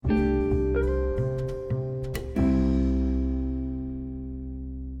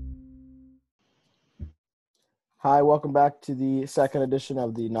Hi, welcome back to the second edition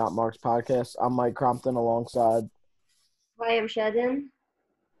of the Not Marks podcast. I'm Mike Crompton alongside. Hi, I'm Shadin.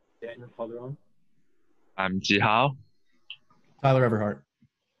 Daniel Calderon. I'm Jihao. Tyler Everhart.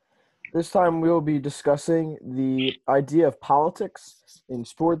 This time we will be discussing the idea of politics in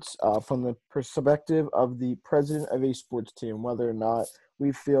sports from the perspective of the president of a sports team, whether or not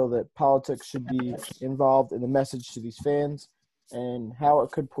we feel that politics should be involved in the message to these fans and how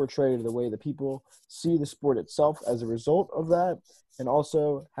it could portray the way that people see the sport itself as a result of that, and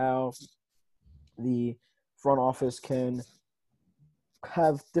also how the front office can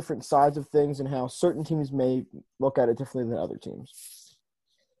have different sides of things and how certain teams may look at it differently than other teams.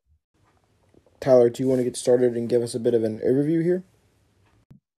 Tyler, do you want to get started and give us a bit of an overview here?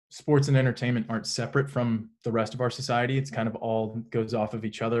 Sports and entertainment aren't separate from the rest of our society. It's kind of all goes off of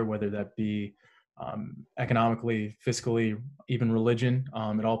each other, whether that be economically, fiscally, even religion.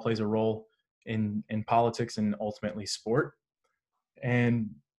 It all plays a role in politics and ultimately sport.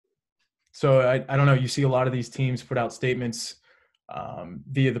 And so I don't know, you see a lot of these teams put out statements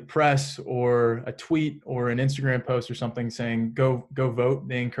via the press or a tweet or an Instagram post or something saying, go vote.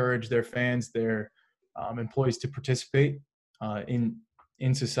 They encourage their fans, their employees to participate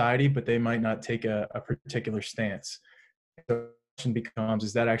in society, but they might not take a particular stance. So the question becomes,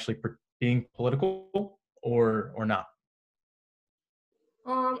 is that actually being political or not?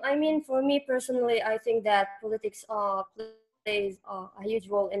 For me personally, I think that politics plays a huge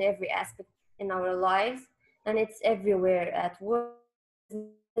role in every aspect in our lives, and it's everywhere at work,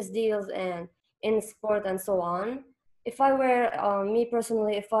 business deals, and in sport and so on. If I were me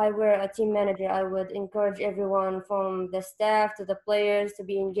personally, if I were a team manager, I would encourage everyone from the staff to the players to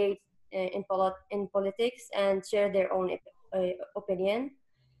be engaged in politics and share their own opinion.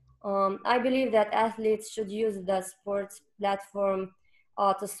 I believe that athletes should use the sports platform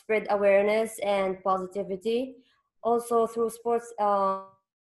to spread awareness and positivity. Also, through sports,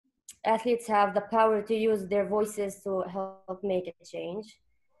 athletes have the power to use their voices to help make a change.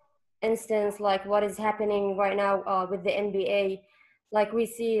 Instance, like what is happening right now with the NBA, like we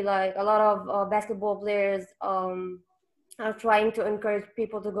see like a lot of basketball players are trying to encourage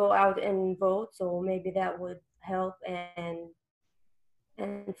people to go out and vote. So maybe that would help and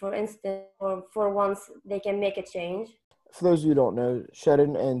for instance, or for once they can make a change. For those of you who don't know,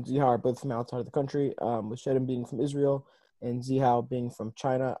 Shedden and Zihao are both from outside of the country, with Shedden being from Israel and Zihao being from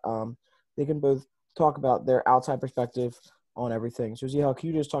China. They can both talk about their outside perspective on everything. So Zihao, can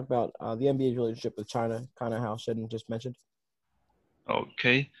you just talk about the NBA's relationship with China, kind of how Shedden just mentioned?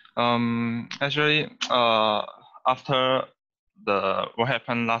 Okay. Actually, after what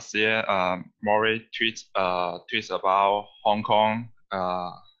happened last year, Mori tweets about Hong Kong.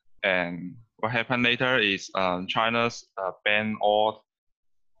 And what happened later is China's ban all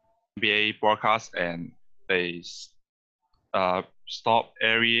NBA broadcasts, and they stop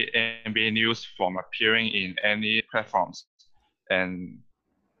every NBA news from appearing in any platforms. And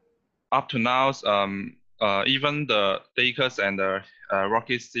up to now, even the Lakers and the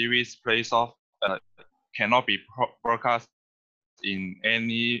Rockets series playoff cannot be broadcast in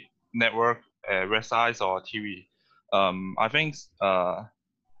any network, websites or TV. I think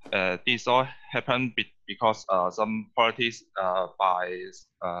this all happened because some politics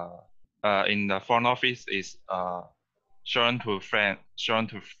in the front office is shown to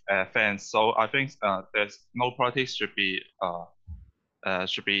fans. So I think there's no politics should be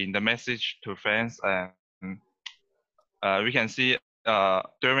in the message to fans, and we can see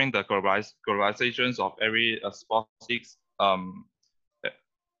during the globalizations of every sports leagues,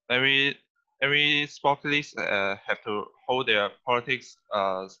 every sport leagues have to hold their politics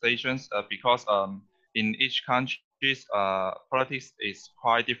stations because in each country's politics is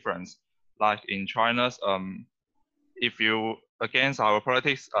quite different. Like in China's, if you against our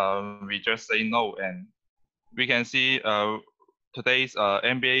politics, we just say no, and we can see today's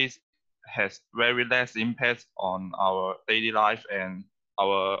NBA has very less impact on our daily life, and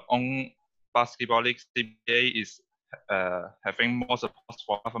our own basketball league CBA is having more support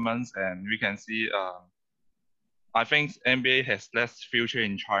for governments, and we can see I think NBA has less future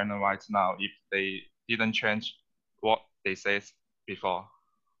in China right now if they didn't change what they said before.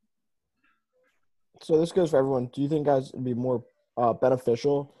 So this goes for everyone. Do you think, guys, it'd be more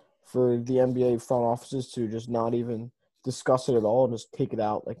beneficial for the NBA front offices to just not even discuss it at all and just take it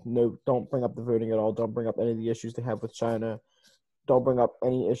out? Like, no, don't bring up the voting at all. Don't bring up any of the issues they have with China. Don't bring up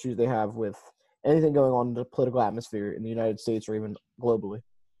any issues they have with anything going on in the political atmosphere in the United States or even globally.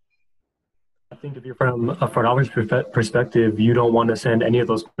 I think if you're from a front office perspective, you don't want to send any of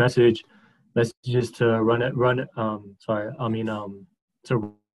those messages to run the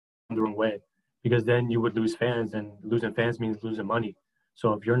wrong way. because then you would lose fans, and losing fans means losing money.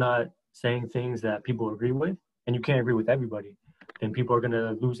 So if you're not saying things that people agree with, and you can't agree with everybody, then people are going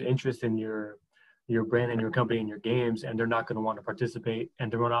to lose interest in your brand and your company and your games, and they're not going to want to participate,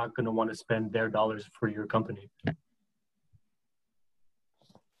 and they're not going to want to spend their dollars for your company.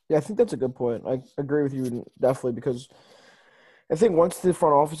 Yeah, I think that's a good point. I agree with you definitely, because I think once the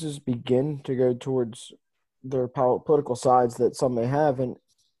front offices begin to go towards their political sides that some may have, and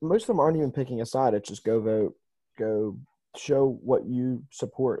most of them aren't even picking a side. It's just go vote, go show what you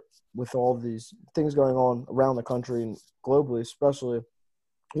support with all these things going on around the country and globally, especially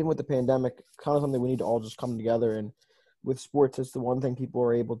even with the pandemic, kind of something we need to all just come together. And with sports, it's the one thing people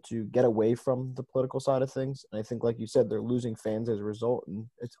are able to get away from the political side of things. And I think, like you said, they're losing fans as a result, and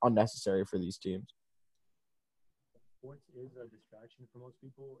it's unnecessary for these teams. Sports is a distraction for most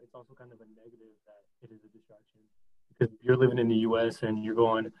people. It's also kind of a negative that it is a distraction, because you're living in the U.S. and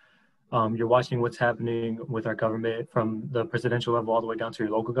you're watching what's happening with our government from the presidential level all the way down to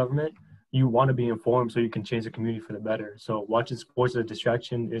your local government. You want to be informed so you can change the community for the better. So watching sports as a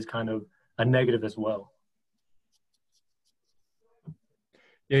distraction is kind of a negative as well.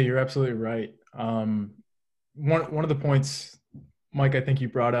 Yeah, you're absolutely right. One of the points, Mike, I think you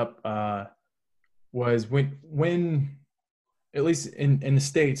brought up was when at least in the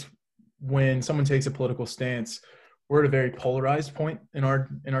States, when someone takes a political stance, we're at a very polarized point in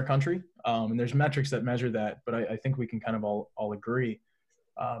our country, and there's metrics that measure that, but I think we can kind of all agree.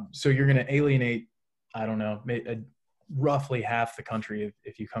 So you're going to alienate, I don't know, roughly half the country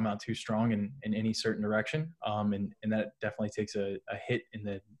if you come out too strong in any certain direction, and that definitely takes a hit in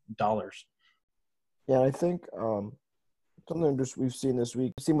the dollars. Yeah, I think something just we've seen this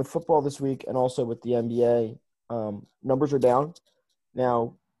week, we've seen with football this week and also with the NBA, numbers are down.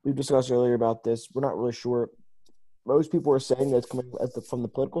 Now, we've discussed earlier about this. We're not really sure. Most people are saying that it's coming from the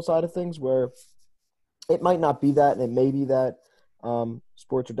political side of things, where it might not be that, and it may be that.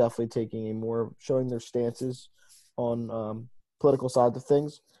 Sports are definitely showing their stances on political side of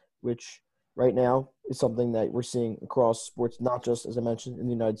things, which right now is something that we're seeing across sports, not just, as I mentioned, in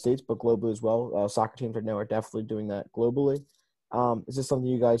the United States, but globally as well. Soccer teams right now are definitely doing that globally. Is this something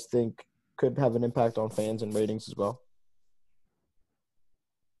you guys think could have an impact on fans and ratings as well?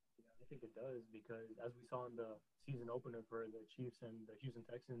 I think it does, because as we saw in the season opener for the Chiefs and the Houston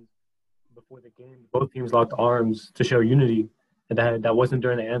Texans, before the game, both teams locked arms to show unity. And that wasn't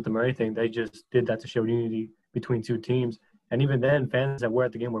during the anthem or anything. They just did that to show unity between two teams. And even then, fans that were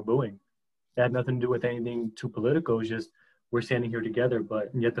at the game were booing. It had nothing to do with anything too political. It's just, we're standing here together, but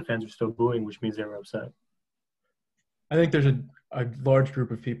yet the fans are still booing, which means they were upset. I think there's a large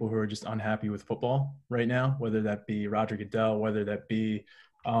group of people who are just unhappy with football right now, whether that be Roger Goodell, whether that be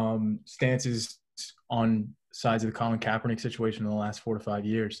stances on sides of the Colin Kaepernick situation in the last 4 to 5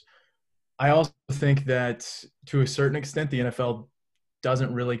 years. I also think that to a certain extent, the NFL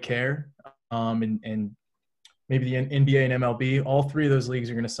doesn't really care. And maybe the NBA and MLB, all three of those leagues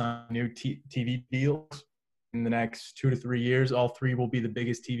are going to sign new TV deals in the next 2 to 3 years. All three will be the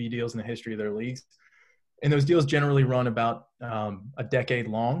biggest TV deals in the history of their leagues. And those deals generally run about a decade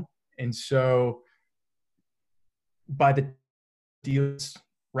long. And so by the deals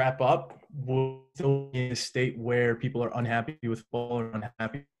wrap up, we'll still be in a state where people are unhappy with football or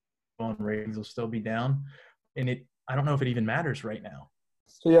unhappy on ratings will still be down. And I don't know if it even matters right now.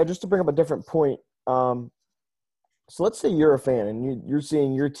 So, yeah, just to bring up a different point. So let's say you're a fan and you're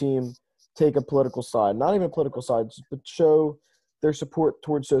seeing your team take a political side, not even political sides, but show their support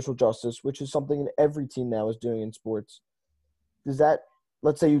towards social justice, which is something that every team now is doing in sports. Does that,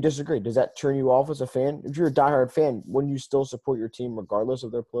 let's say you disagree, does that turn you off as a fan? If you're a diehard fan, wouldn't you still support your team regardless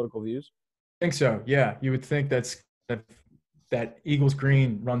of their political views? I think so, yeah. You would think that Eagles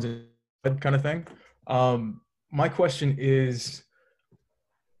green runs a kind of thing. My question is,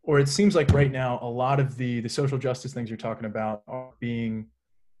 or it seems like right now, a lot of the social justice things you're talking about are being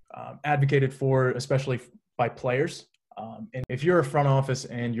advocated for, especially by players. And if you're a front office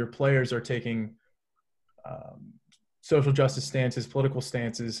and your players are taking social justice stances, political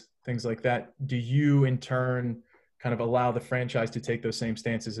stances, things like that, do you in turn kind of allow the franchise to take those same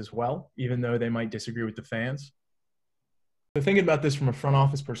stances as well, even though they might disagree with the fans? So thinking about this from a front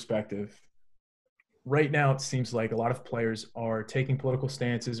office perspective, right now it seems like a lot of players are taking political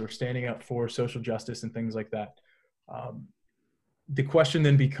stances or standing up for social justice and things like that. The question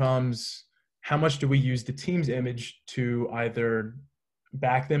then becomes, how much do we use the team's image to either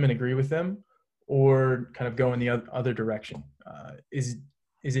back them and agree with them or kind of go in the other direction? Is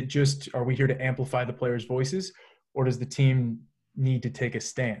it just, are we here to amplify the players' voices, or does the team need to take a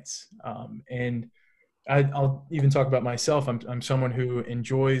stance? And I'll even talk about myself. I'm someone who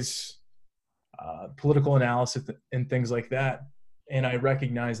enjoys political analysis and things like that. And I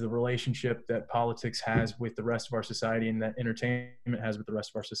recognize the relationship that politics has with the rest of our society and that entertainment has with the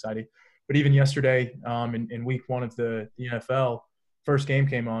rest of our society. But even yesterday, in week one of the NFL, first game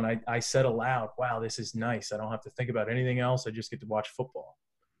came on, I said aloud, wow, this is nice. I don't have to think about anything else. I just get to watch football.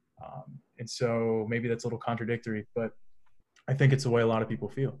 And so maybe that's a little contradictory, but I think it's the way a lot of people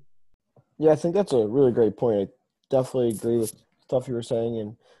feel. Yeah, I think that's a really great point. I definitely agree with stuff you were saying,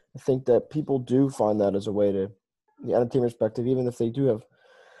 and I think that people do find that as a way to the entertainment perspective, even if they do have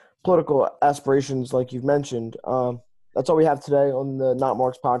political aspirations like you've mentioned. That's all we have today on the Not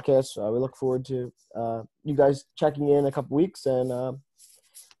Marks podcast. We look forward to you guys checking in a couple weeks, and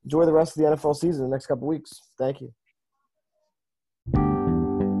enjoy the rest of the NFL season the next couple weeks. Thank you.